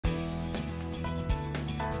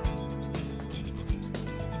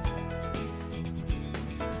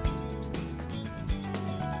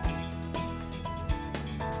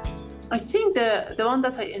I think the one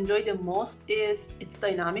that I enjoy the most is its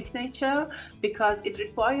dynamic nature, because it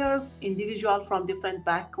requires individuals from different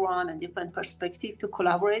background and different perspective to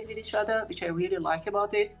collaborate with each other, which I really like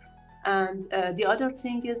about it. And the other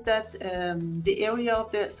thing is that the area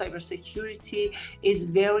of the cybersecurity is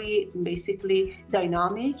very basically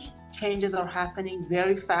dynamic. Changes are happening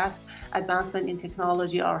very fast. Advancement in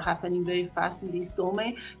technology are happening very fast in this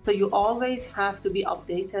domain. So you always have to be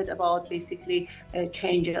updated about basically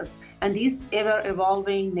changes. And this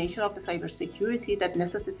ever-evolving nature of the cybersecurity that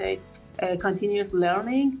necessitates continuous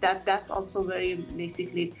learning, that's also very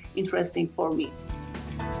basically interesting for me.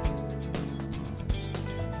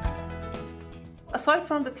 Aside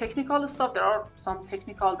from the technical stuff, there are some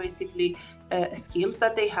technical basically skills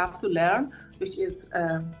that they have to learn, which is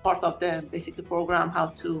part of the basically program, how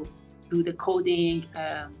to do the coding,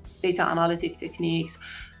 data analytic techniques,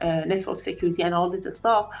 network security, and all this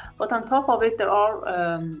stuff. But on top of it, there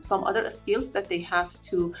are some other skills that they have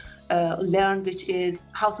to learn, which is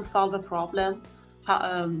how to solve a problem,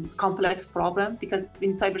 complex problem, because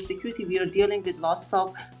in cybersecurity we are dealing with lots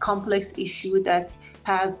of complex issue that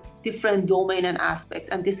has different domain and aspects,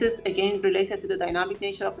 and this is again related to the dynamic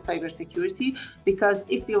nature of the cybersecurity, because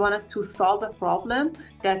if we wanted to solve a problem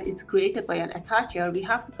that is created by an attacker, we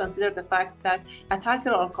have to consider the fact that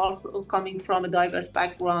attackers are also coming from a diverse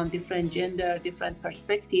background, different gender, different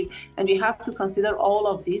perspective, and we have to consider all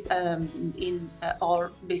of these in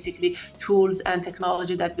our basically tools and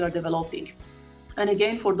technology that we are developing. And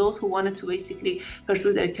again, for those who wanted to basically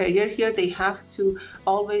pursue their career here, they have to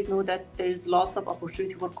always know that there's lots of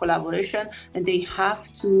opportunity for collaboration, and they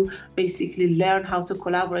have to basically learn how to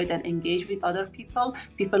collaborate and engage with other people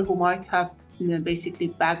who might have basically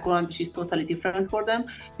background which is totally different for them,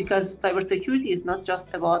 because cybersecurity is not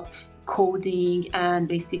just about coding and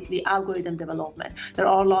basically algorithm development. There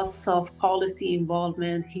are lots of policy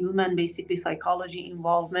involvement, human basically psychology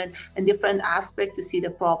involvement, and different aspects to see the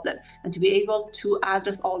problem. And to be able to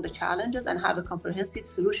address all the challenges and have a comprehensive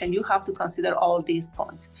solution, you have to consider all these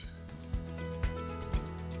points.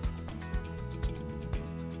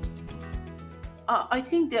 I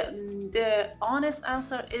think the honest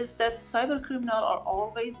answer is that cyber criminals are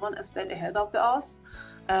always one step ahead of us.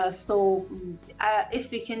 So if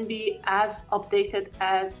we can be as updated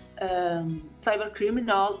as cyber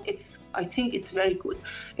criminal, I think it's very good.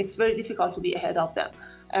 It's very difficult to be ahead of them.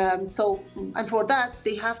 And for that,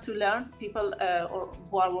 they have to learn, people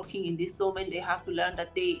who are working in this domain, they have to learn that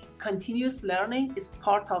continuous learning is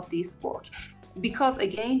part of this work. Because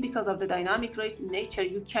again, because of the dynamic nature,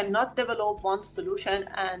 you cannot develop one solution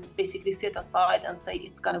and basically set aside and say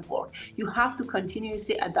it's going to work. You have to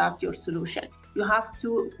continuously adapt your solution. You have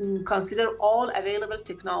to consider all available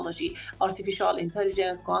technology, artificial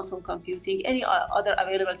intelligence, quantum computing, any other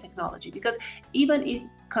available technology. Because even if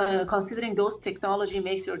considering those technology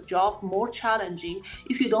makes your job more challenging,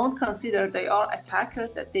 if you don't consider they are attackers,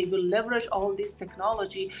 that they will leverage all this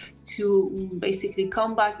technology to basically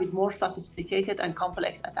come back with more sophisticated and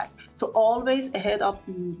complex attack. So always stay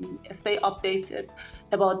updated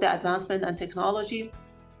about the advancement and technology.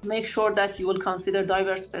 Make sure that you will consider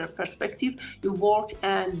diverse perspective. You work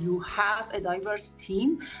and you have a diverse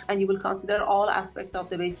team, and you will consider all aspects of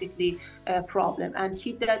the basically problem. And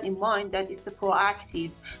keep that in mind that it's a proactive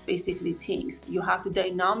basically things. You have to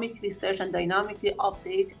dynamically search and dynamically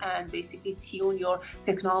update and basically tune your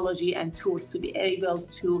technology and tools to be able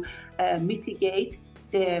to mitigate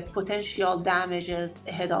the potential damages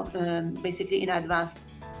ahead of basically in advance.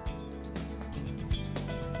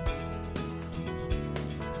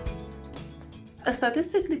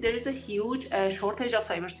 Statistically, there is a huge shortage of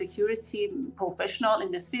cybersecurity professionals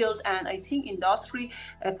in the field, and I think industry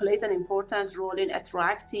plays an important role in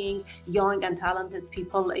attracting young and talented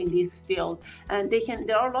people in this field. And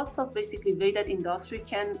there are lots of basically ways that industry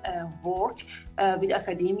can work with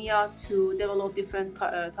academia to develop different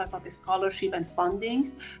type of scholarship and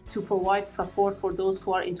fundings to provide support for those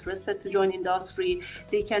who are interested to join industry.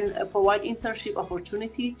 They can provide internship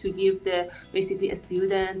opportunity to give the basically a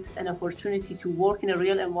student an opportunity to work in a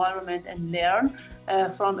real environment and learn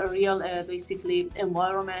from a real basically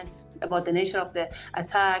environment about the nature of the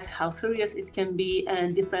attacks, how serious it can be,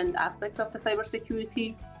 and different aspects of the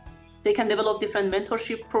cybersecurity. They can develop different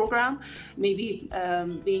mentorship program, maybe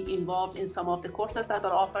being involved in some of the courses that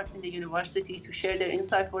are offered in the university to share their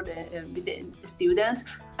insight with the students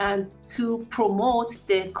and to promote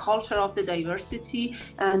the culture of the diversity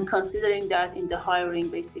and considering that in the hiring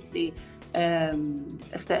basically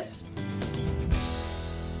steps.